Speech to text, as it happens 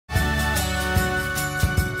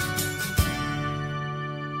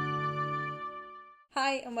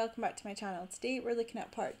Hi and welcome back to my channel. Today we're looking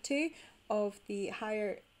at part 2 of the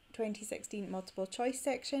Higher 2016 multiple choice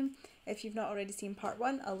section. If you've not already seen part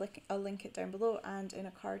 1, I'll link it down below and in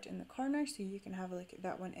a card in the corner so you can have a look at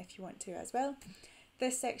that one if you want to as well.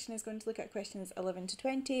 This section is going to look at questions 11 to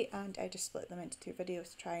 20 and I just split them into 2 videos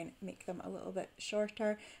to try and make them a little bit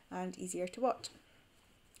shorter and easier to watch.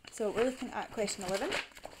 So we're looking at question 11.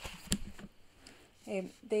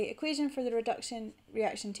 The equation for the reduction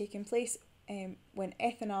reaction taking place when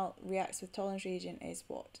ethanol reacts with Tollens reagent is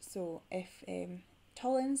what? So if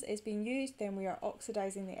Tollens is being used, then we are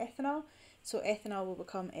oxidizing the ethanol. So ethanol will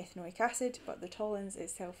become ethanoic acid, but the Tollens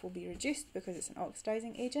itself will be reduced because it's an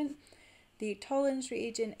oxidizing agent. The Tollens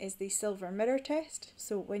reagent is the silver mirror test.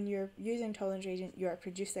 So when you're using Tollens reagent, you are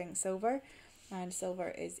producing silver, and silver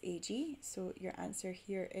is Ag. So your answer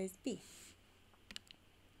here is B.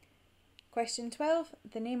 Question 12,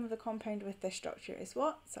 the name of the compound with this structure is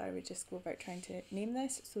what? So I would just go about trying to name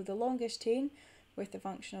this. So the longest chain with the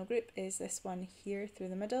functional group is this one here through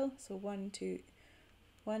the middle. So 1, 2,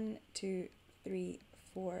 3,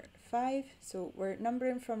 4, 5. So we're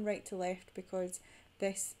numbering from right to left because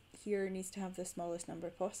this here needs to have the smallest number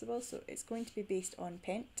possible. So it's going to be based on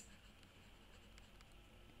pent.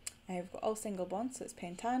 I've got all single bonds, so it's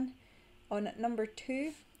pentan. On number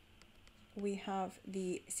 2, we have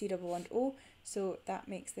the C double bond O, so that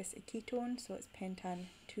makes this a ketone, so it's pentan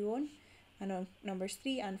 2-one. And on numbers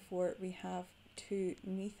 3 and 4 we have 2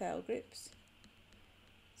 methyl groups,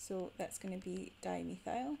 so that's going to be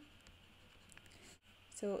dimethyl.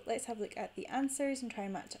 So let's have a look at the answers and try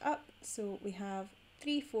and match it up. So we have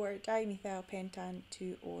 3,4 dimethyl pentan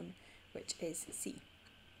 2-one, which is C.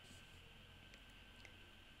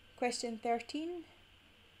 Question 13.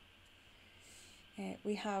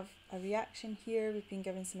 We have a reaction here, we've been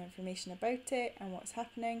given some information about it and what's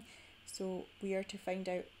happening, so we are to find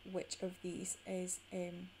out which of these is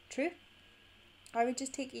true. I would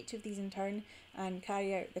just take each of these in turn and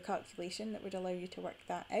carry out the calculation that would allow you to work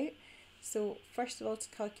that out. So first of all, to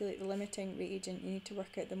calculate the limiting reagent, you need to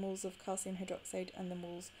work out the moles of calcium hydroxide and the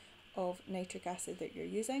moles of nitric acid that you're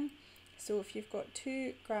using. So if you've got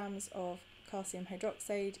 2 grams of calcium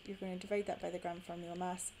hydroxide, you're going to divide that by the gram formula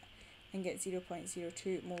mass and get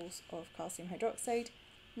 0.02 moles of calcium hydroxide.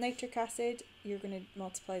 Nitric acid, you're going to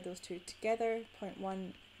multiply those two together,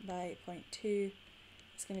 0.1 by 0.2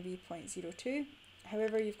 is going to be 0.02.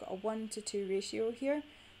 However, you've got a 1 to 2 ratio here,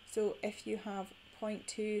 so if you have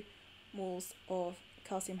 0.2 moles of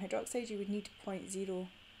calcium hydroxide, you would need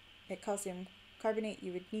calcium carbonate,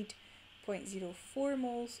 you would need 0.04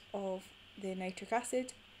 moles of the nitric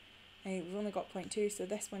acid. We've only got 0.2, so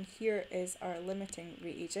this one here is our limiting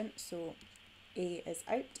reagent, so A is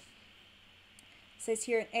out. It says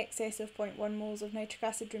here in excess of 0.1 moles of nitric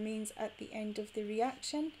acid remains at the end of the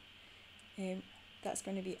reaction. That's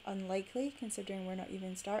going to be unlikely considering we're not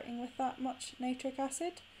even starting with that much nitric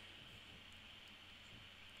acid.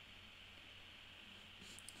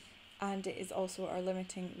 And it is also our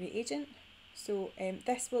limiting reagent. So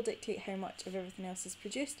this will dictate how much of everything else is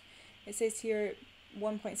produced. It says here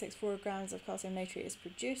 1.64 grams of calcium nitrate is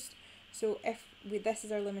produced, so if this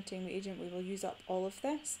is our limiting reagent, we will use up all of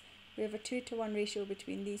this. We have a 2 to 1 ratio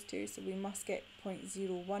between these two, so we must get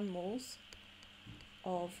 0.01 moles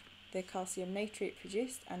of the calcium nitrate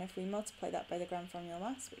produced, and if we multiply that by the gram formula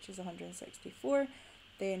mass, which is 164,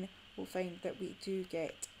 then we'll find that we do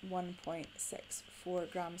get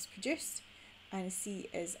 1.64 grams produced, and C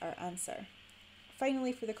is our answer.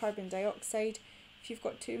 Finally, for the carbon dioxide, if you've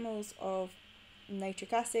got 2 moles of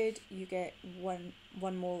nitric acid, you get 1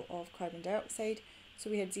 mole of carbon dioxide, so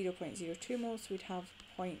we had 0.02 moles, so we'd have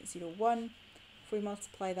 0.01. If we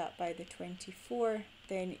multiply that by the 24,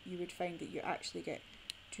 then you would find that you actually get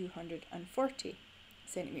 240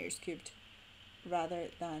 centimeters cubed rather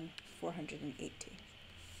than 480.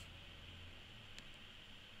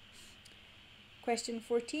 Question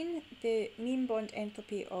 14, the mean bond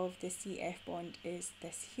enthalpy of the CF bond is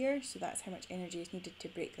this here, so that's how much energy is needed to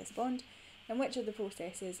break this bond. And which of the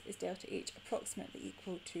processes is delta H approximately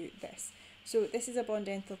equal to this? So this is a bond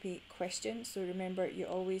enthalpy question, so remember you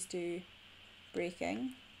always do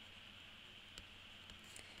breaking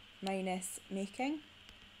minus making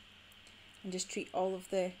and just treat all of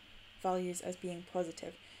the values as being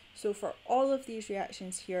positive. So for all of these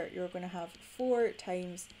reactions here, you're going to have 4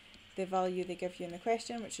 times the value they give you in the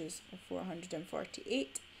question, which is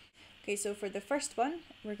 448. Okay, so for the first one,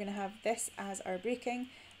 we're going to have this as our breaking,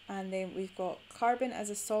 and then we've got carbon as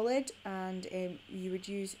a solid, and you would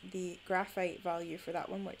use the graphite value for that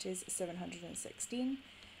one, which is 716,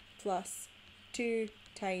 plus 2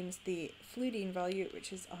 times the fluorine value,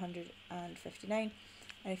 which is 159,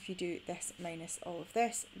 and if you do this minus all of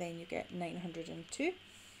this, then you get 902.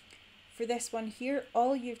 For this one here,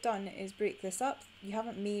 all you've done is break this up. You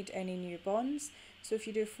haven't made any new bonds. So if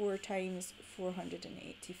you do 4 times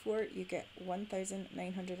 484, you get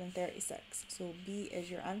 1936. So B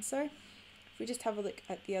is your answer. If we just have a look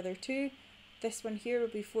at the other two, this one here will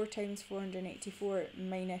be 4 times 484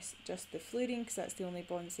 minus just the fluorine, because that's the only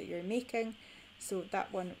bonds that you're making. So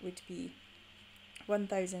that one would be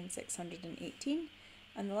 1618.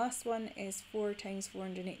 And the last one is 4 times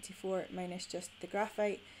 484 minus just the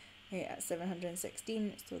graphite at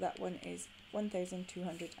 716. So that one is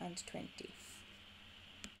 1220.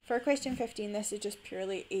 For question 15, this is just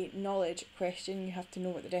purely a knowledge question. You have to know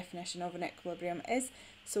what the definition of an equilibrium is.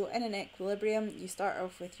 So in an equilibrium, you start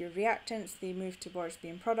off with your reactants, they move towards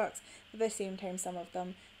being products. At the same time, some of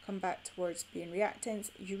them come back towards being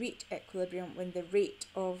reactants. You reach equilibrium when the rate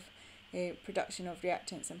of production of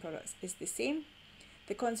reactants and products is the same.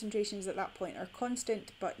 The concentrations at that point are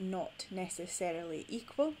constant, but not necessarily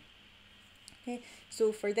equal. Okay,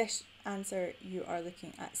 so for this answer, you are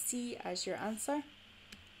looking at C as your answer.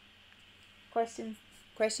 Question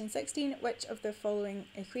 16, which of the following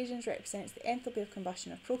equations represents the enthalpy of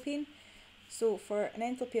combustion of propane? So for an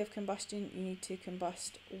enthalpy of combustion, you need to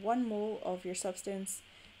combust 1 mole of your substance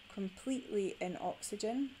completely in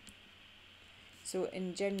oxygen. So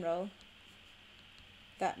in general,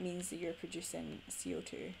 that means that you're producing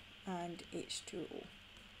CO2 and H2O.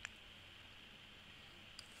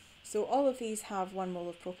 So all of these have 1 mole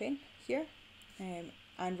of propane here,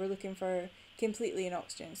 and we're looking for completely in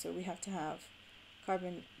oxygen, so we have to have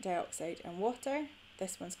carbon dioxide and water.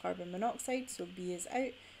 This one's carbon monoxide, so B is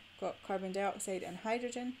out. Got carbon dioxide and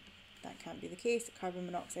hydrogen. That can't be the case. Carbon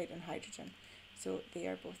monoxide and hydrogen. So they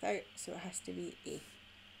are both out, so it has to be A.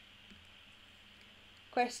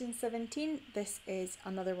 Question 17, this is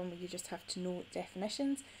another one where you just have to know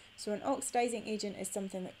definitions. So an oxidizing agent is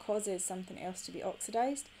something that causes something else to be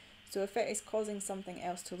oxidized. So if it is causing something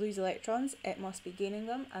else to lose electrons, it must be gaining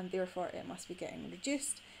them, and therefore it must be getting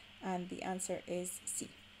reduced, and the answer is C.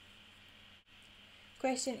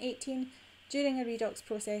 Question 18, during a redox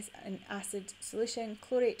process in acid solution,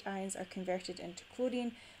 chlorate ions are converted into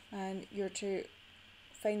chlorine, and you're to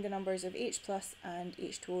find the numbers of H plus and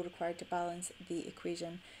H2O required to balance the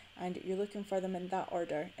equation, and you're looking for them in that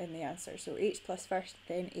order in the answer. So H plus first,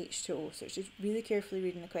 then H2O. So it's just really carefully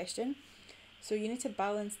reading the question. So you need to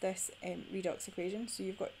balance this redox equation. So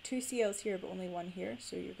you've got 2 Cls here but only 1 here,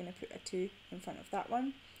 so you're going to put a 2 in front of that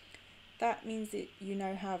one. That means that you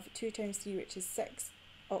now have 2 times 3, which is 6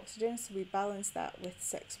 oxygens, so we balance that with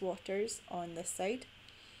 6 waters on this side.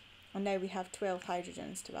 And now we have 12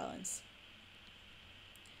 hydrogens to balance.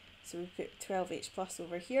 So we put 12H plus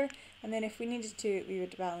over here, and then if we needed to, we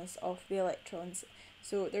would balance off the electrons.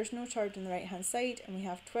 So there's no charge on the right hand side, and we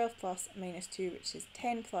have 12 plus minus 2, which is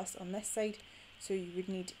 10 plus on this side, so you would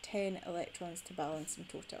need 10 electrons to balance in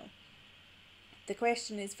total. The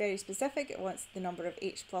question is very specific. It wants the number of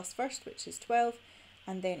H plus first, which is 12,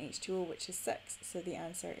 and then H2O, which is 6, so the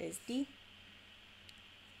answer is D.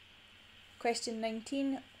 Question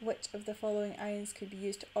 19, which of the following ions could be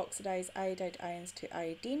used to oxidize iodide ions to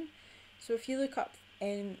iodine? So if you look up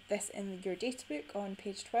in your data book on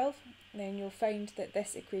page 12, then you'll find that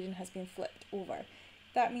this equation has been flipped over.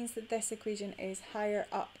 That means that this equation is higher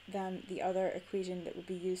up than the other equation that would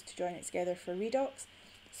be used to join it together for redox.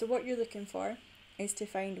 So what you're looking for is to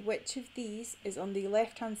find which of these is on the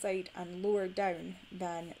left hand side and lower down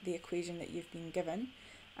than the equation that you've been given.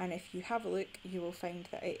 And if you have a look, you will find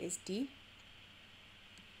that it is D.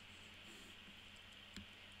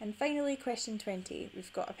 And finally, question 20,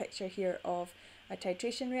 we've got a picture here of a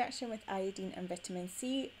titration reaction with iodine and vitamin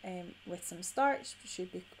C with some starch, which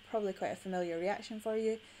should be probably quite a familiar reaction for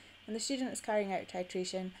you. And the student is carrying out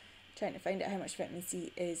titration, trying to find out how much vitamin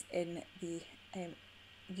C is in the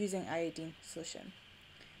using iodine solution.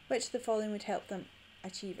 Which of the following would help them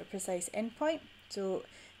achieve a precise endpoint? So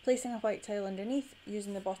placing a white tile underneath,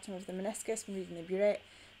 using the bottom of the meniscus when reading the burette,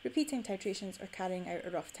 repeating titrations, or carrying out a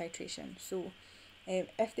rough titration. So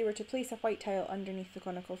if they were to place a white tile underneath the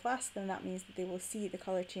conical flask, then that means that they will see the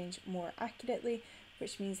colour change more accurately,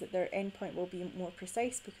 which means that their endpoint will be more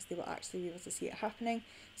precise because they will actually be able to see it happening.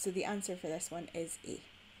 So the answer for this one is A.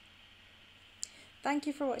 Thank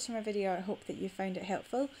you for watching my video. I hope that you found it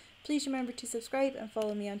helpful. Please remember to subscribe and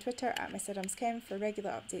follow me on Twitter at MissAdamsChem for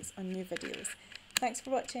regular updates on new videos. Thanks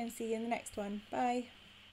for watching. See you in the next one. Bye.